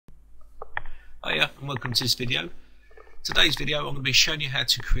Hiya and welcome to this video. Today's video I'm going to be showing you how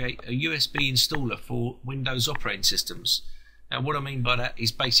to create a USB installer for Windows operating systems. Now what I mean by that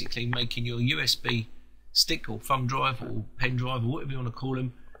is basically making your USB stick or thumb drive or pen drive or whatever you want to call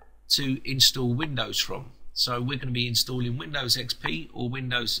them to install Windows from. So we're going to be installing Windows XP or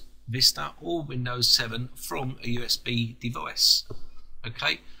Windows Vista or Windows 7 from a USB device.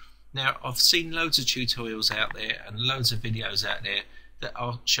 Okay, now I've seen loads of tutorials out there and loads of videos out there that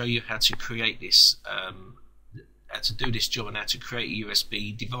I'll show you how to create this, how to do this job and how to create a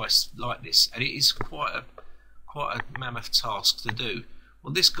USB device like this, and it is quite a mammoth task to do.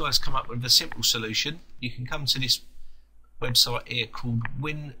 Well, this guy's come up with a simple solution. You can come to this website here called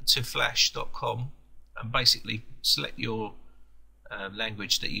WinToFlash.com and basically select your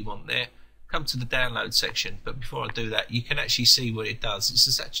language that you want there. Come to the download section, but before I do that, you can actually see what it does.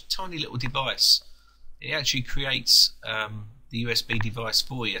 It's such a tiny little device. It actually creates the USB device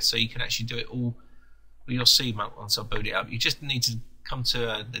for you, so you can actually do it all. You'll see once I boot it up. You just need to come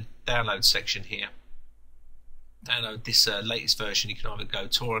to the download section here, download this latest version. You can either go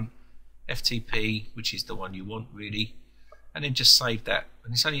torrent, FTP, which is the one you want really, and then just save that.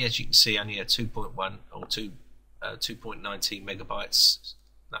 And it's only, as you can see, only a 2.1 or 2.19 megabytes,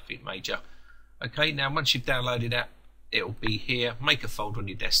 nothing major. Okay, now once you've downloaded that, it'll be here. Make a folder on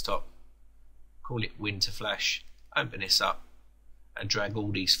your desktop, call it WinToFlash, open this up and drag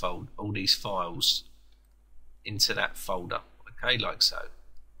all these files into that folder, okay, like so.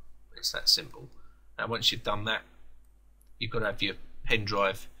 It's that simple. Now once you've done that, you've got to have your pen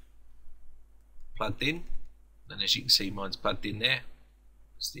drive plugged in, and as you can see, mine's plugged in there.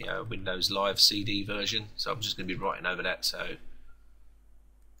 It's the Windows Live CD version, so I'm just going to be writing over that so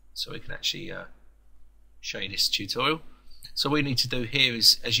we can actually show you this tutorial. So what we need to do here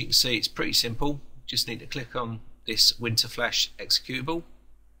is, as you can see, it's pretty simple. Just need to click on this WinToFlash executable.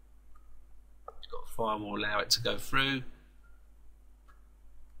 It's got a file will allow it to go through.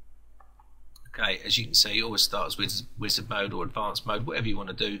 Okay, as you can see, it always starts with wizard mode or advanced mode, whatever you want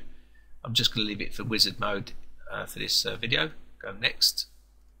to do. I'm just going to leave it for wizard mode for this video. Go next.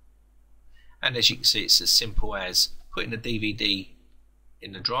 And as you can see, it's as simple as putting a DVD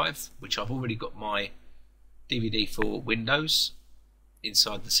in the drive, which I've already got my DVD for Windows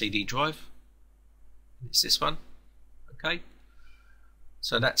inside the CD drive. It's this one. Okay,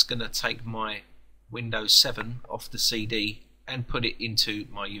 so that's going to take my Windows 7 off the CD and put it into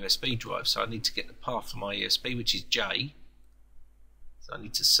my USB drive. So I need to get the path for my USB, which is J. So I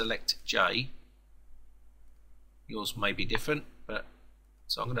need to select J. Yours may be different, but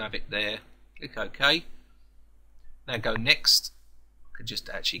so I'm going to have it there. Click OK. Now go next. I could just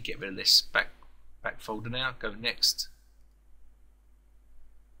actually get rid of this back folder now. Go next.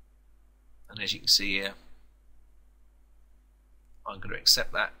 And as you can see here, I'm going to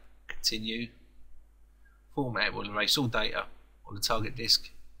accept that, continue. Format will erase all data on the target disk.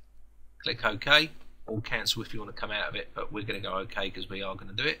 Click OK, or cancel if you want to come out of it, but we're going to go OK because we are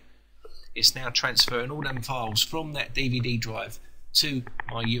going to do it. It's now transferring all them files from that DVD drive to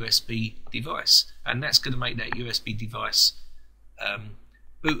my USB device, and that's going to make that USB device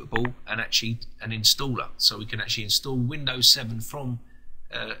bootable and actually an installer, so we can actually install Windows 7 from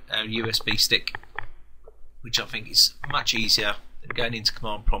our USB stick, which I think is much easier than going into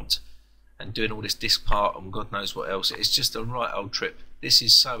command prompt and doing all this disk part and God knows what else. It's just a right old trip. This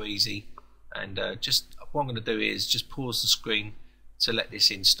is so easy, and just what I'm going to do is just pause the screen to let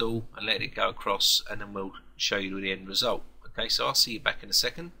this install and let it go across, and then we'll show you the end result. Okay, so I'll see you back in a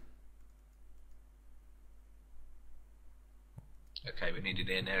second. Okay, we're nearly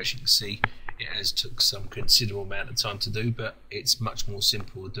there now. As you can see, it has took some considerable amount of time to do, but it's much more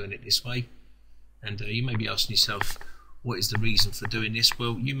simple doing it this way. And you may be asking yourself, what is the reason for doing this?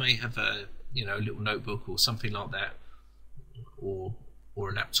 Well, you may have a little notebook or something like that, or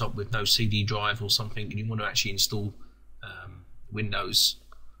a laptop with no CD drive or something, and you want to actually install Windows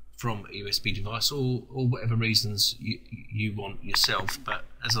from a USB device, or whatever reasons you want yourself. But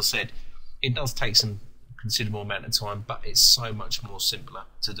as I said, it does take some considerable amount of time, but it's so much more simpler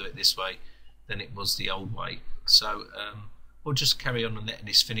to do it this way than it was the old way. So we'll just carry on and letting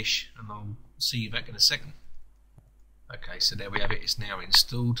this finish, and I'll see you back in a second. Okay, so there we have it. It's now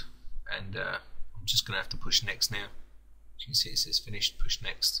installed, and I'm just going to have to push next now. As you can see, it says finished, push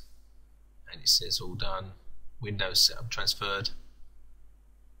next, and it says all done, Windows setup transferred.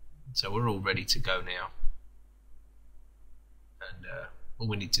 So we're all ready to go now, and all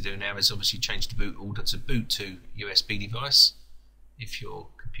we need to do now is obviously change the boot order to boot to USB device. If your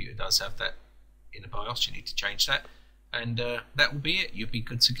computer does have that in the BIOS, you need to change that, and that will be it. You'll be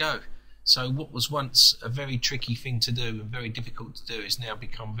good to go. So what was once a very tricky thing to do and very difficult to do has now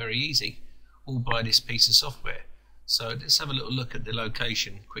become very easy. all by this piece of software. So let's have a little look at the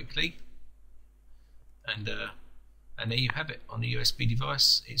location quickly, and there you have it on the USB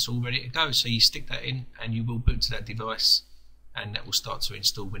device. It's all ready to go. So you stick that in and you will boot to that device, and that will start to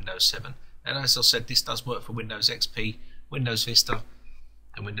install Windows 7. And as I said, this does work for Windows XP, Windows Vista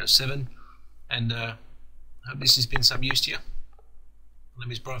and Windows 7, and I hope this has been some use to you. My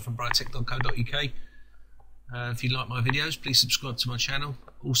name is Brian from Britec.co.uk. If you like my videos, please subscribe to my channel.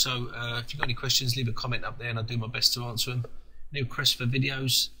 Also, if you've got any questions, leave a comment up there and I'll do my best to answer them. Any requests for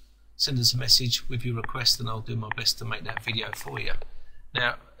videos, send us a message with your request and I'll do my best to make that video for you.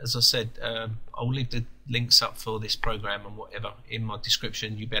 Now, as I said, I'll leave the links up for this program and whatever in my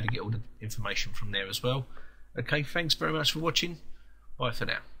description. You'll be able to get all the information from there as well. Okay, thanks very much for watching. Bye for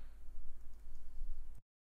now.